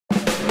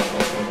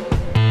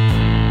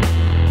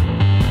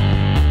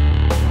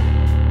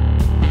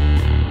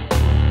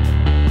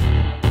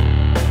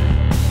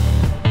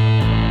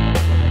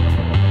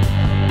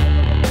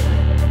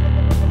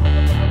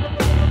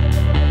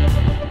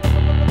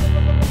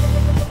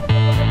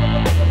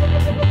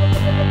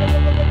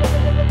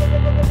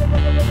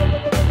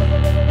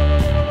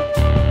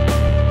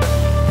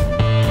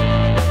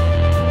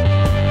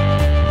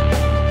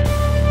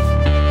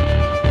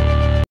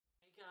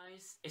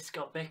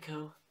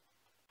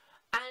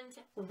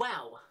And,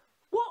 well,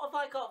 what have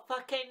I got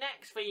fucking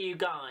next for you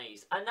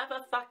guys?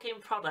 Another fucking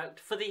product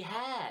for the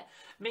hair.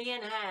 Me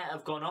and hair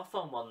have gone off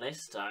on one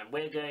this time.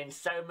 We're doing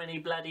so many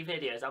bloody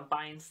videos. I'm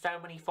buying so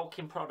many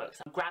fucking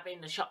products. I'm grabbing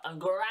the shop. I'm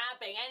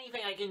grabbing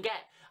anything I can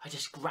get. I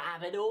just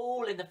grab it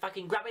all in the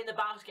fucking, grab it in the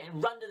basket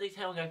and run to the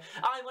till and go,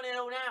 I want it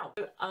all now.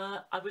 So,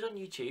 I was on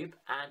YouTube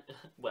and,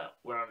 well,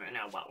 we're on it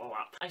now.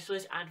 I saw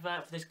this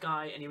advert for this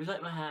guy and he was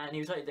like my hair and he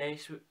was like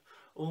this.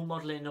 All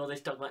modelling all this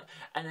dogma,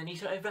 and then he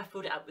sort of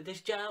ruffled it up with this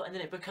gel and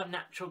then it become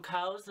natural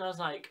curls, and I was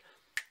like,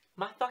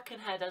 my fucking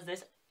hair does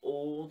this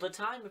all the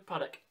time with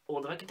product,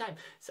 all the fucking time.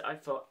 So I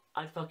thought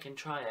I'd fucking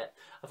try it.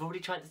 I've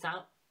already tried this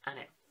out and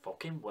it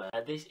fucking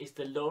worked. This is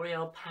the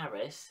L'Oreal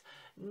Paris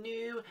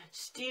new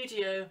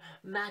Studio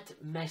Matte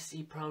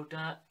Messy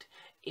product.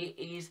 It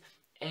is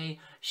a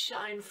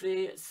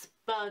shine-free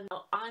sponge.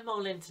 Now, I'm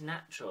all into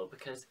natural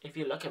because if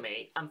you look at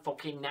me, I'm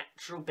fucking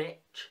natural,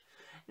 bitch.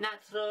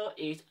 Natural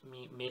is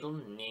my middle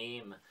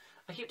name.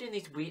 I keep doing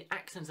these weird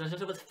accents. I don't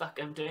know what the fuck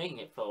I'm doing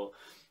it for.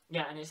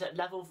 Yeah, and it's at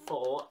level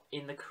 4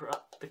 in the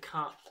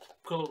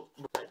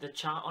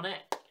chart on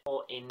it,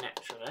 or in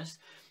naturalness.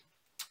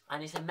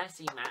 And it's a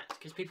messy matte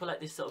because people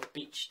like this sort of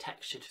beach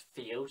textured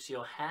feel to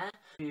your hair.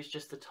 Use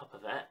just the top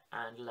of it,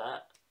 and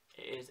look,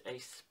 it is a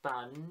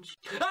sponge.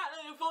 Ah,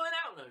 no, falling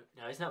out!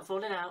 No, it's not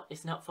falling out.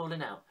 It's not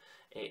falling out.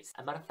 It's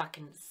a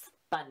motherfucking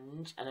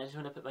sponge, and I just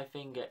want to put my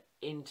finger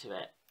into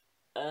it.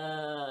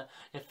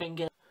 Your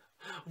finger.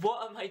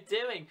 What am I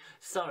doing?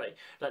 Sorry.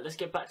 Like, let's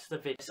get back to the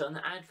video. So on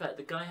the advert,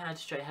 the guy had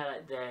straight hair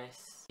like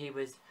this. He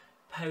was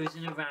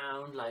posing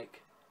around,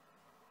 like,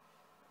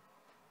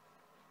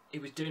 he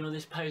was doing all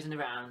this posing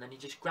around, and he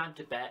just grabbed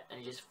a bit and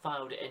he just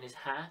filed it in his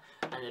hair,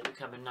 and it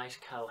became a nice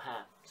curl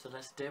hair. So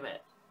let's do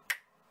it.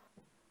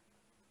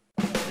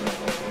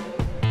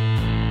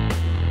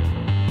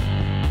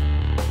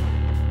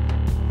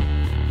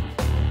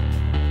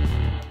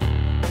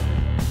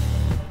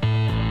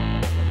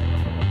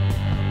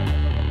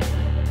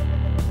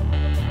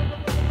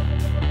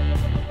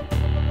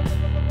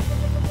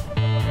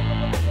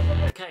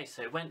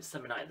 So it went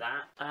something like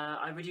that.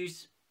 I would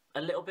use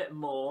a little bit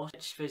more,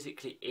 which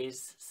physically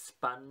is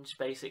sponge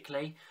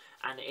basically,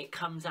 and it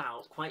comes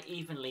out quite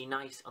evenly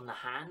nice on the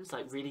hands,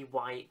 like really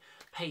white,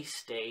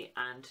 pasty,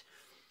 and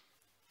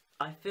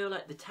I feel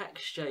like the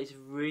texture is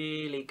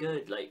really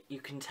good. Like, you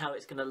can tell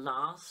it's going to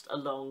last a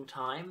long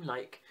time.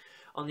 Like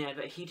on the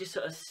advert, he just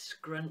sort of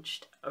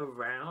scrunched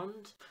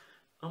around.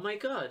 Oh my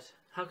god,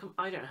 how come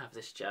I don't have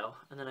this gel?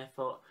 And then I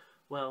thought,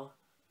 well,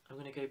 I'm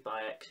going to go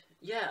buy it.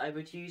 Yeah, I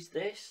would use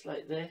this,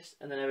 like this,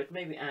 and then I would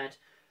maybe add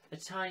a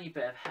tiny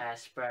bit of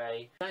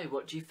hairspray. So,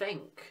 what do you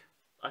think?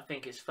 I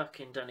think it's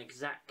fucking done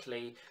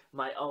exactly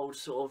my old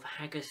sort of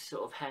haggis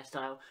sort of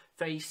hairstyle.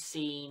 Very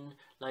scene,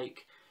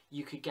 like,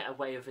 you could get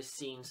away with a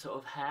scene sort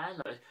of hair.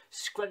 Like,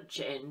 scrunch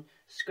it in,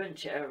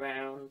 scrunch it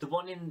around. The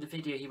one in the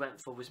video he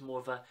went for was more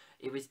of a,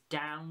 it was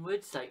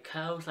downwards, like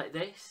curls like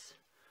this.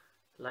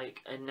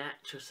 Like a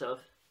natural sort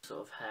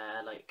of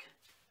hair, like.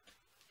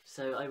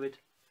 So I would,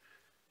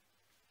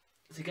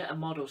 to get a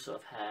model sort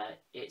of hair,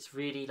 it's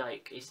really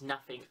like, it's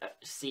nothing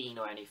seen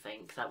or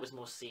anything. That was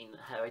more seen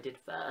hair I did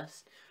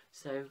first.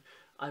 So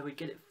I would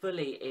get it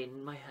fully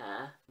in my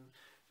hair,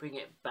 bring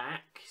it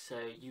back, so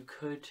you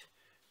could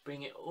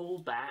bring it all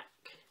back,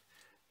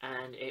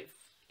 and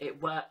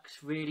it works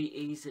really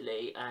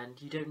easily,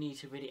 and you don't need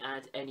to really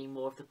add any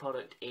more of the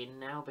product in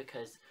now,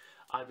 because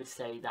I would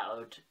say that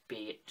would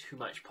be too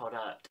much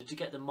product. To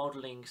get the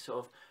modelling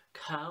sort of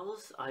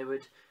curls, I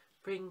would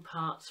bring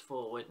parts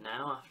forward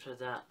now after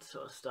that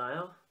sort of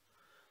style.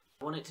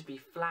 I want it to be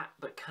flat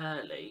but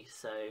curly,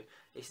 so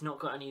it's not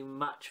got any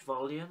much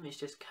volume, it's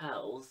just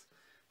curls.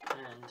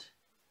 And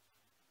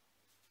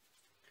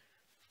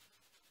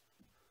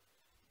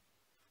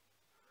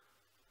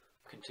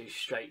I'm too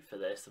straight for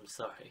this, I'm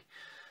sorry.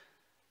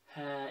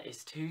 Hair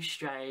is too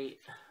straight.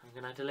 I'm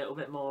gonna add a little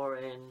bit more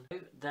in.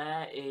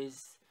 There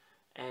is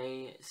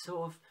a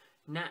sort of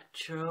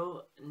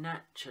natural,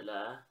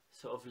 natural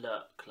sort of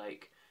look,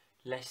 like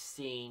less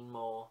seen,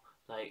 more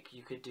like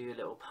you could do a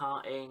little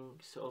parting,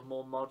 sort of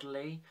more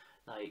modelly,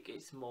 like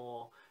it's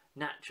more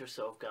natural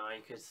sort of guy,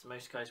 because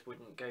most guys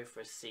wouldn't go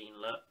for a scene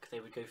look, they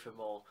would go for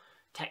more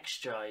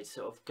texturized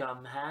sort of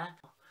gum hair.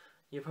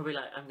 You're probably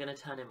like, I'm gonna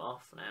turn him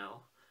off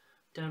now.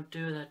 Don't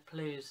do that,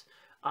 please.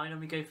 I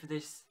normally go for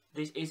this.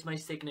 This is my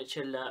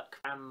signature look.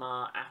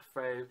 Grandma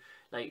afro,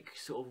 like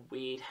sort of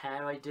weird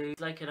hair I do.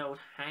 It's like an old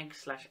hag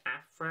slash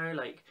afro,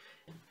 like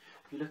if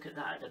you look at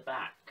that at the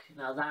back.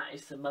 Now that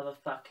is some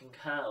motherfucking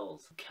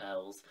curls.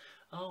 Curls.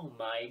 Oh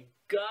my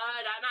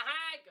god, I'm a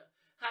hag!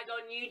 Hag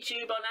on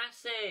YouTube on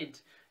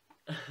acid!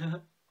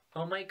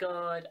 Oh my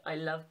god, I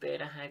love being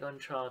a hag on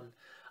Tron.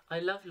 I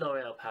love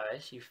L'Oreal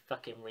Paris, you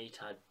fucking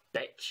retard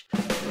bitch.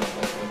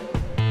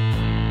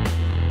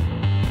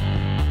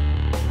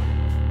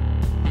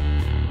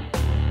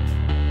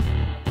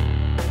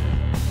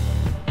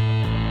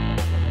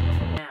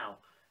 Now,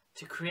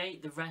 to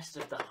create the rest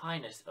of the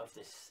highness of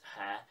this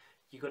hair,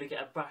 you've got to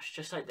get a brush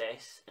just like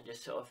this and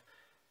just sort of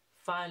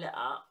file it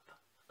up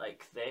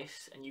like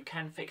this, and you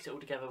can fix it all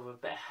together with a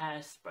bit of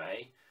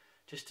hairspray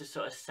just to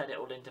sort of set it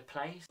all into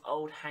place.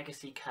 Old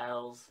haggisy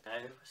curls, you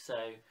know, so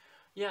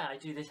yeah, I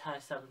do this hair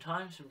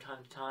sometimes from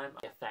time to time.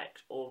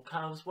 Effect or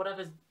curls,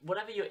 whatever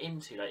you're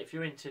into. Like if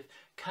you're into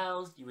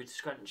curls, you would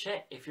scrunch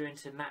it. If you're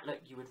into matte look,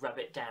 you would rub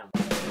it down.